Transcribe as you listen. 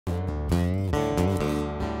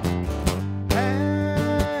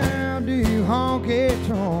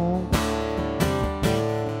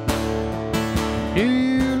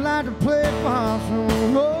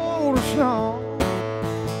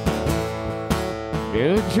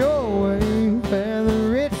It's your way,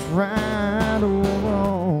 whether it's right or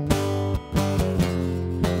wrong.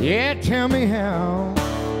 Yeah, tell me how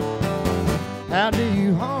do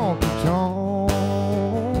you honky tonk?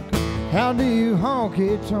 How do you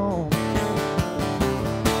honky tonk?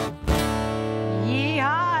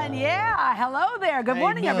 Yeehaw, and yeah, hello there. Good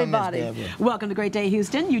morning, everybody. Welcome to Great Day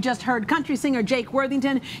Houston. You just heard country singer Jake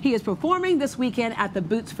Worthington. He is performing this weekend at the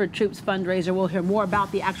Boots for Troops fundraiser. We'll hear more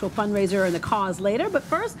about the actual fundraiser and the cause later, but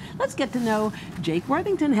first, let's get to know Jake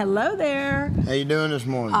Worthington. Hello there. How you doing this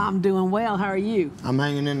morning? I'm doing well. How are you? I'm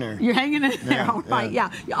hanging in there. You're hanging in there, all right.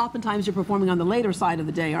 Yeah. Oftentimes you're performing on the later side of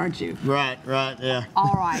the day, aren't you? Right, yeah.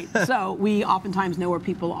 All right. So we oftentimes know where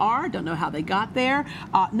people are, don't know how they got there.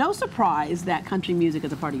 No surprise that country music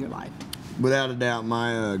is a part of your life. Without a doubt,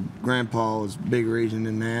 my grandpa was a big reason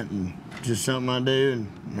in that, and just something I do,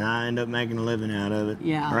 and I end up making a living out of it.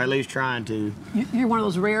 Yeah. Or at least trying to. You're one of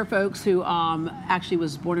those rare folks who actually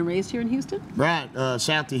was born and raised here in Houston? Right,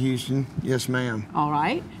 south of Houston, yes ma'am. All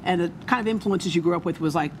right. And the kind of influences you grew up with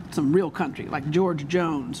was like some real country, like George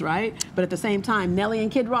Jones, right? But at the same time, Nelly and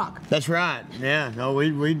Kid Rock. That's right, yeah. No,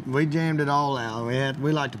 we jammed it all out.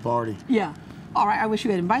 We liked to party. Yeah. All right, I wish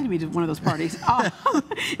you had invited me to one of those parties.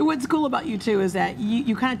 What's cool about you, too, is that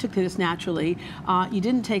you kind of took to this naturally. You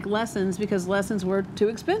didn't take lessons because lessons were too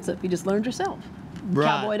expensive. You just learned yourself. Right.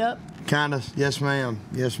 Cowboyed up? Kind of, yes ma'am.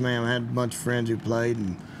 Yes ma'am. I had a bunch of friends who played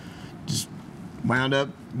and just wound up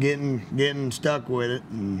getting stuck with it.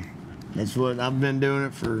 And that's what I've been doing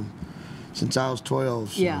it for since I was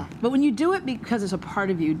 12. So. Yeah, but when you do it because it's a part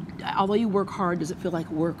of you, although you work hard, does it feel like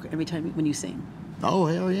work every time when you sing? Oh,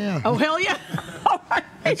 hell yeah. Oh, hell yeah. All right.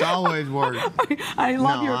 It's always work. I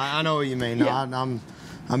love your... I know what you mean. Yeah. No,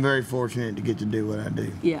 I'm very fortunate to get to do what I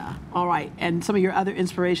do. Yeah, all right. And some of your other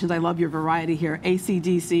inspirations, I love your variety here.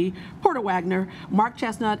 AC/DC, Porter Wagner, Mark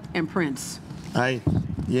Chestnut, and Prince. Hey,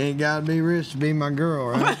 you ain't got to be rich to be my girl,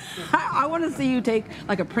 right? I want to see you take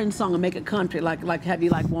like a Prince song and make it country, like have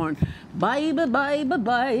you like Warren, baby, baby,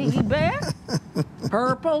 baby,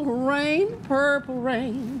 purple rain, purple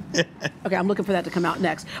rain. Okay, I'm looking for that to come out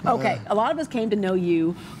next. Okay, a lot of us came to know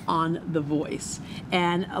you on The Voice,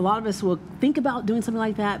 and a lot of us will think about doing something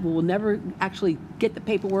like that, but we'll never actually get the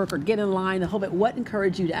paperwork or get in line. The whole bit. What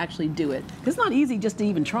encouraged you to actually do it? It's not easy just to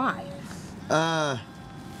even try.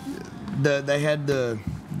 They had the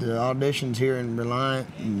auditions here in Reliant,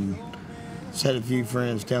 and just had a few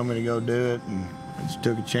friends tell me to go do it, and I just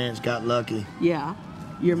took a chance, got lucky. Yeah.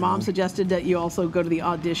 Your mom suggested that you also go to the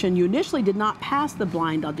audition. You initially did not pass the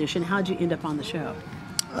blind audition. How'd you end up on the show?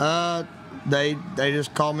 They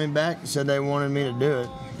just called me back and said they wanted me to do it,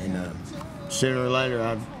 and sooner or later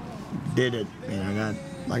I did it. And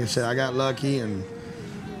like I said, I got lucky and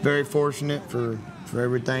very fortunate for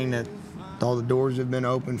everything that all the doors have been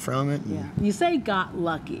opened from it. Yeah. You say got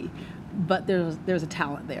lucky, but there's a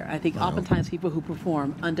talent there. I think oftentimes people who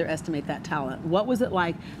perform underestimate that talent. What was it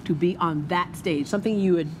like to be on that stage? Something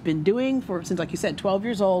you had been doing since, like you said, 12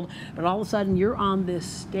 years old, but all of a sudden you're on this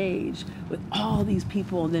stage with all these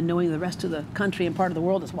people, and then knowing the rest of the country and part of the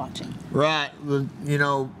world is watching. Right. You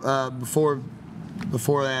know, before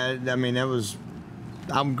that, I mean,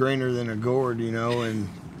 I'm greener than a gourd, you know, and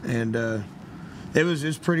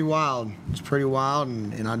it's pretty wild. It's pretty wild,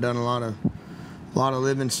 and I've done a lot of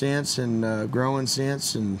living since and growing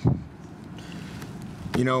since, and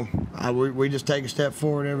you know, we just take a step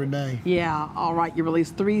forward every day. Yeah, all right. You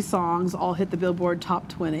released 3 songs, all hit the Billboard Top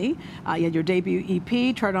 20. You had your debut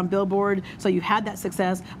EP, charted on Billboard, so you had that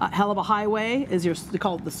success. Hell of a Highway is they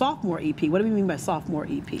call it the sophomore EP. What do you mean by sophomore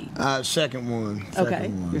EP? Second one.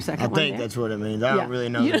 Okay, your second one. I think that's what it means. I don't really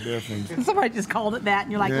know the difference. Somebody just called it that,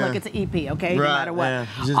 and you're like, look, it's an EP, okay, no matter what. Yeah,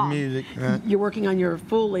 it's just music. Right. You're working on your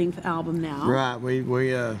full-length album now. Right.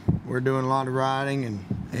 We're doing a lot of writing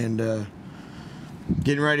and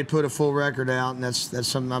getting ready to put a full record out, and that's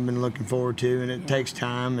something I've been looking forward to, and it takes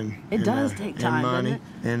time and it does take time, and money,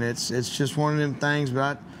 doesn't it? And it's just one of them things.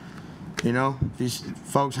 But you know, if these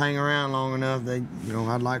folks hang around long enough,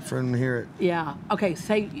 I'd like for them to hear it. Yeah. Okay.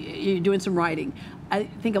 Say you're doing some writing. I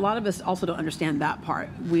think a lot of us also don't understand that part.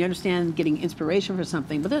 We understand getting inspiration for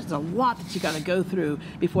something, but there's a lot that you got to go through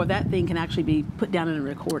before that thing can actually be put down in a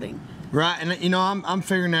recording. Right. And you know, I'm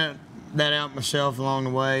figuring that out myself along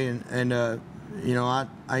the way, and you know,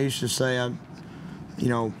 I used to say I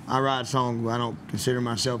write songs, but I don't consider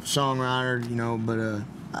myself a songwriter, you know, but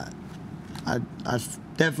I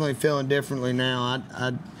definitely feeling differently now.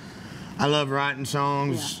 I love writing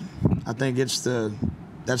songs. Yeah. I think that's the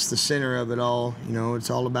center of it all. You know, it's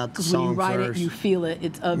all about the song when you write first. it, you feel it.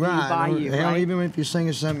 It's of you, by you, hell, right? Even if you're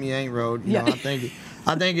singing something you ain't wrote, you know,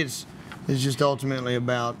 I think it's just ultimately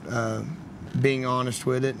about being honest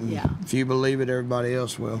with it. And Yeah. if you believe it, everybody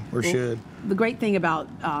else will or should. The great thing about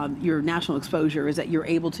your national exposure is that you're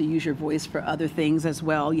able to use your voice for other things as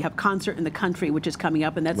well. You have Concert in the Country, which is coming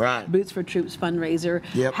up, and that's Right. Boots for Troops fundraiser.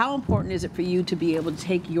 Yep. How important is it for you to be able to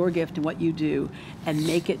take your gift and what you do and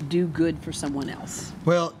make it do good for someone else?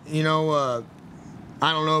 Well, you know,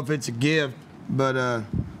 I don't know if it's a gift, but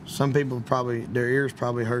some people probably, their ears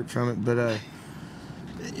probably hurt from it. But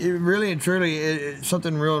it really and truly, it's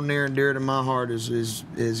something real near and dear to my heart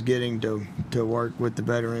is getting to work with the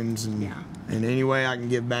veterans, and any way I can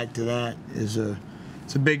give back to that it's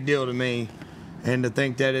a big deal to me, and to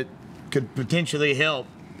think that it could potentially help.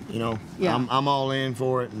 You know, I'm all in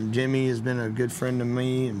for it, and Jimmy has been a good friend to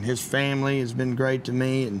me, and his family has been great to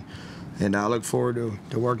me, and I look forward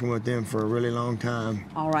to working with them for a really long time.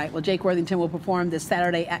 All right. Well, Jake Worthington will perform this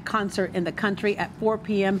Saturday at Concert in the Country at 4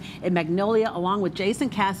 p.m. in Magnolia, along with Jason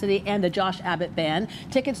Cassidy and the Josh Abbott Band.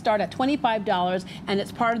 Tickets start at $25, and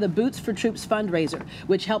it's part of the Boots for Troops fundraiser,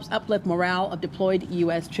 which helps uplift morale of deployed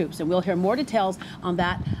U.S. troops. And we'll hear more details on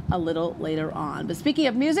that a little later on. But speaking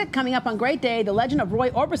of music, coming up on Great Day, the legend of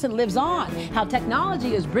Roy Orbison lives on, how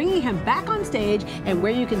technology is bringing him back on stage, and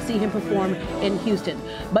where you can see him perform in Houston.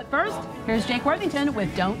 But first, here's Jake Worthington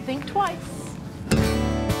with Don't Think Twice.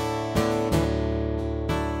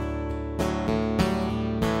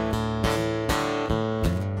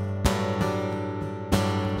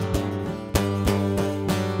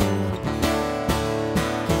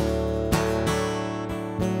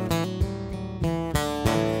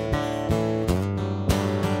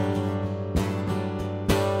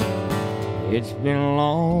 It's been a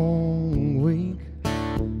long week,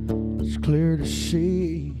 it's clear to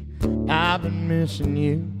see I've been missing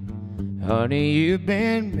you, honey, you've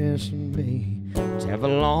been missing me. Let's have a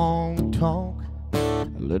long talk, a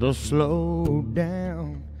little slow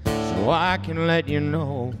down, so I can let you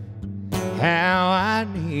know how I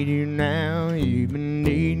need you now. You've been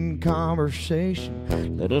needing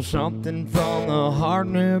conversation, little something from the heart,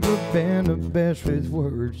 never been the best with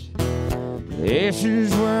words. This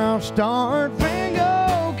is where I'll start. Van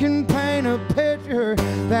Gogh can paint a picture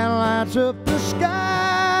that lights up the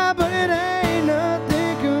sky, but it ain't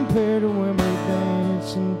nothing compared to when we're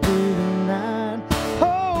dancing through the night.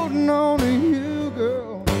 Holding on to you,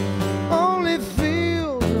 girl, only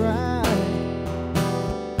feels right.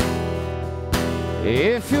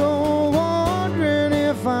 If you're wondering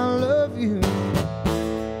if I love you,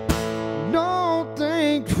 don't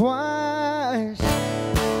think twice.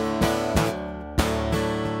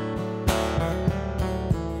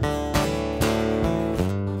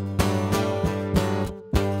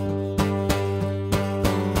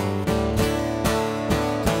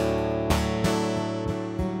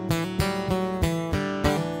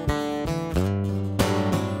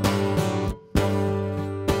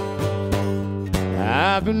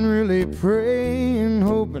 I've been really praying,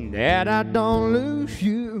 hoping that I don't lose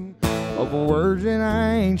you over words that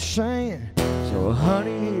I ain't saying. So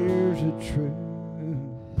honey, here's the truth.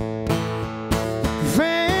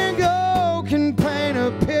 Van Gogh can paint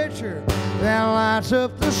a picture that lights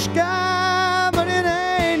up the sky, but it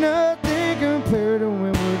ain't nothing compared to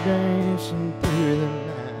when we're dancing through the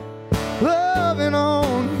night. Loving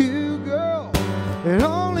on you, girl, it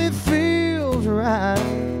only feels right.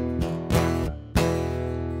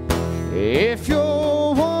 If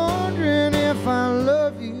you're wondering if I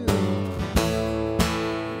love you,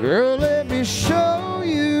 girl, let me show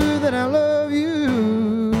you that I love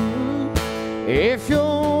you. If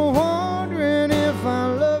you're wondering if I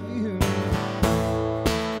love you,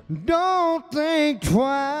 don't think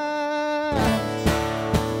twice.